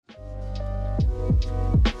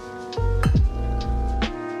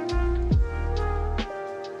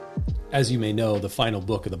As you may know, the final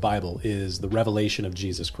book of the Bible is the revelation of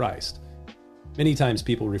Jesus Christ. Many times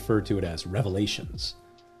people refer to it as Revelations.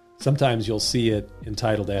 Sometimes you'll see it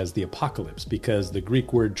entitled as the Apocalypse because the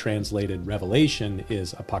Greek word translated revelation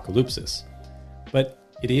is apocalypsis. But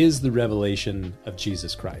it is the revelation of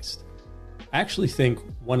Jesus Christ. I actually think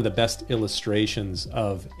one of the best illustrations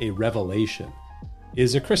of a revelation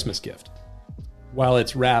is a Christmas gift. While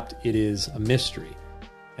it's wrapped, it is a mystery.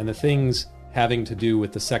 And the things having to do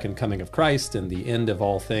with the second coming of Christ and the end of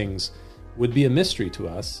all things would be a mystery to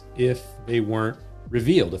us if they weren't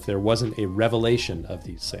revealed, if there wasn't a revelation of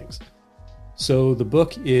these things. So the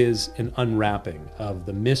book is an unwrapping of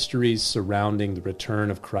the mysteries surrounding the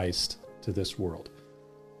return of Christ to this world.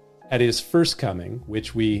 At his first coming,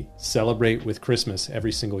 which we celebrate with Christmas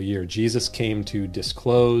every single year, Jesus came to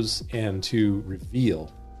disclose and to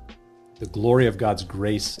reveal the glory of God's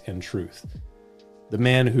grace and truth. The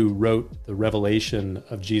man who wrote the revelation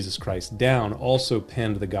of Jesus Christ down also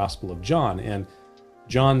penned the Gospel of John, and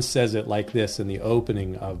John says it like this in the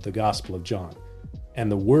opening of the Gospel of John. And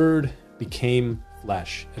the Word became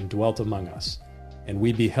flesh and dwelt among us, and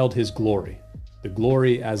we beheld his glory, the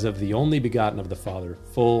glory as of the only begotten of the Father,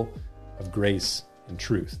 full of grace and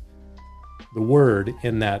truth. The word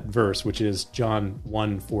in that verse, which is John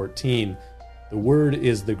 1:14, the word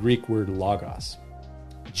is the Greek word logos.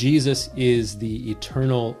 Jesus is the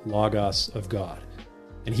eternal logos of God,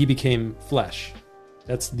 and he became flesh.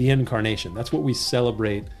 That's the incarnation. That's what we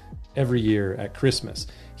celebrate every year at Christmas.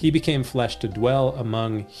 He became flesh to dwell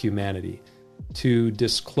among humanity, to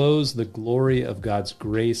disclose the glory of God's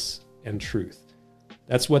grace and truth.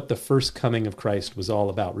 That's what the first coming of Christ was all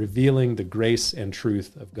about, revealing the grace and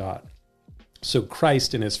truth of God. So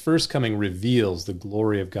Christ in his first coming reveals the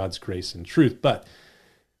glory of God's grace and truth, but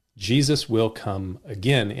Jesus will come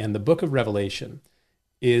again, and the book of Revelation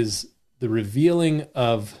is the revealing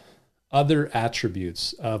of other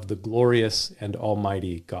attributes of the glorious and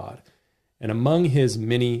almighty God. And among his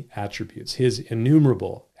many attributes, his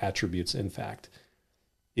innumerable attributes, in fact,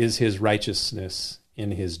 is his righteousness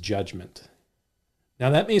in his judgment. Now,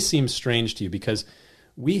 that may seem strange to you because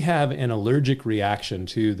we have an allergic reaction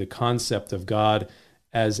to the concept of God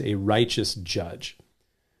as a righteous judge.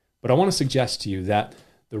 But I want to suggest to you that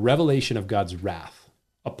the revelation of God's wrath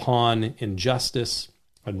upon injustice,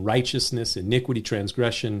 unrighteousness, iniquity,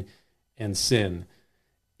 transgression, and sin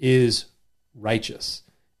is righteous,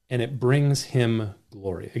 and it brings him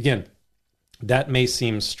glory. Again, that may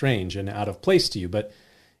seem strange and out of place to you, but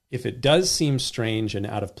if it does seem strange and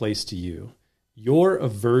out of place to you, your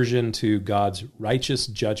aversion to God's righteous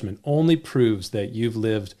judgment only proves that you've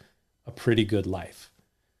lived a pretty good life.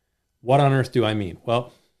 What on earth do I mean?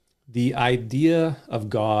 Well, the idea of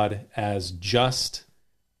God as just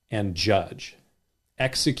and judge,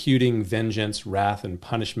 executing vengeance, wrath, and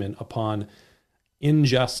punishment upon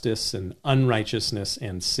injustice and unrighteousness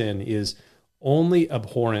and sin is only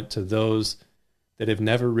abhorrent to those that have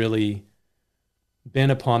never really been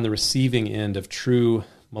upon the receiving end of true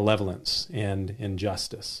malevolence and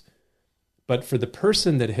injustice. But for the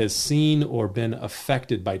person that has seen or been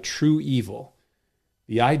affected by true evil,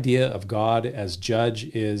 the idea of God as judge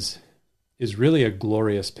is really a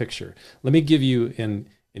glorious picture. Let me give you an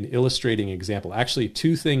illustrating example. Actually,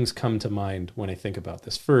 two things come to mind when I think about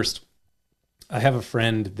this. First, I have a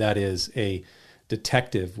friend that is a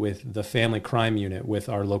detective with the family crime unit with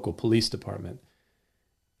our local police department.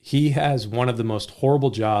 He has one of the most horrible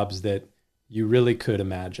jobs that you really could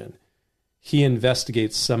imagine. He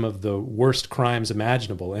investigates some of the worst crimes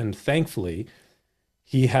imaginable, and thankfully,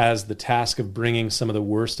 he has the task of bringing some of the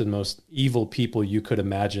worst and most evil people you could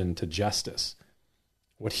imagine to justice.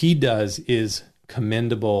 What he does is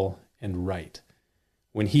commendable and right.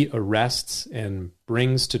 When he arrests and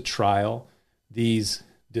brings to trial these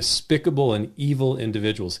despicable and evil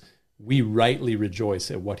individuals, we rightly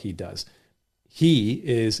rejoice at what he does. He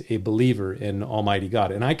is a believer in Almighty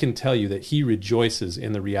God, and I can tell you that he rejoices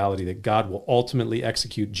in the reality that God will ultimately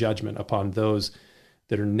execute judgment upon those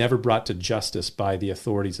that are never brought to justice by the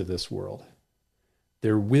authorities of this world.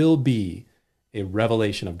 There will be a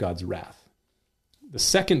revelation of God's wrath. The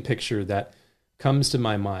second picture that comes to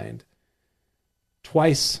my mind,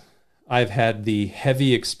 twice I've had the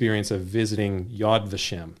heavy experience of visiting Yad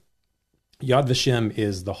Vashem. Yad Vashem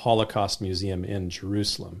is the Holocaust Museum in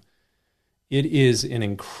Jerusalem. It is an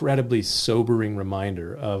incredibly sobering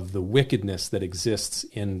reminder of the wickedness that exists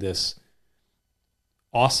in this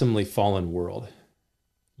awesomely fallen world.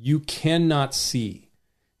 You cannot see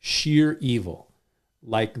sheer evil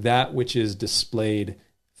like that which is displayed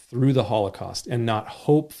through the Holocaust and not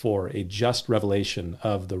hope for a just revelation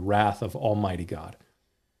of the wrath of Almighty God,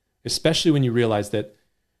 especially when you realize that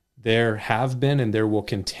There have been and there will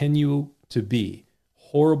continue to be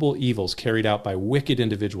horrible evils carried out by wicked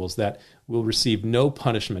individuals that will receive no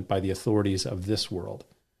punishment by the authorities of this world.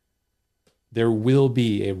 There will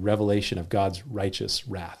be a revelation of God's righteous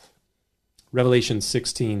wrath. Revelation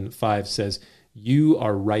 16:5 says, "You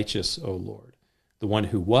are righteous, O Lord, the one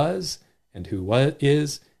who was and who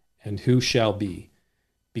is and who shall be,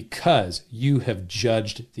 because you have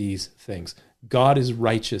judged these things." God is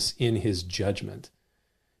righteous in his judgment.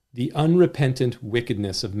 The unrepentant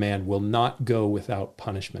wickedness of man will not go without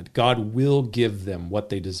punishment. God will give them what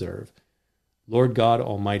they deserve. Lord God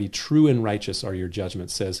Almighty, true and righteous are your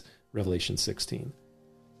judgments, says Revelation 16.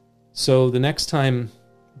 So the next time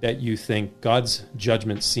that you think God's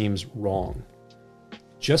judgment seems wrong,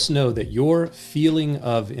 just know that your feeling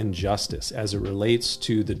of injustice as it relates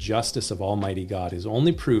to the justice of Almighty God is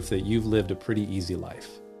only proof that you've lived a pretty easy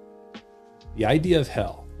life. The idea of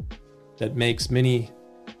hell that makes many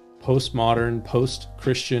postmodern,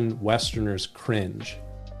 post-Christian Westerners cringe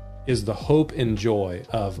is the hope and joy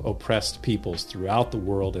of oppressed peoples throughout the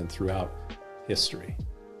world and throughout history.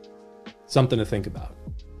 Something to think about.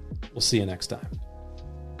 We'll see you next time.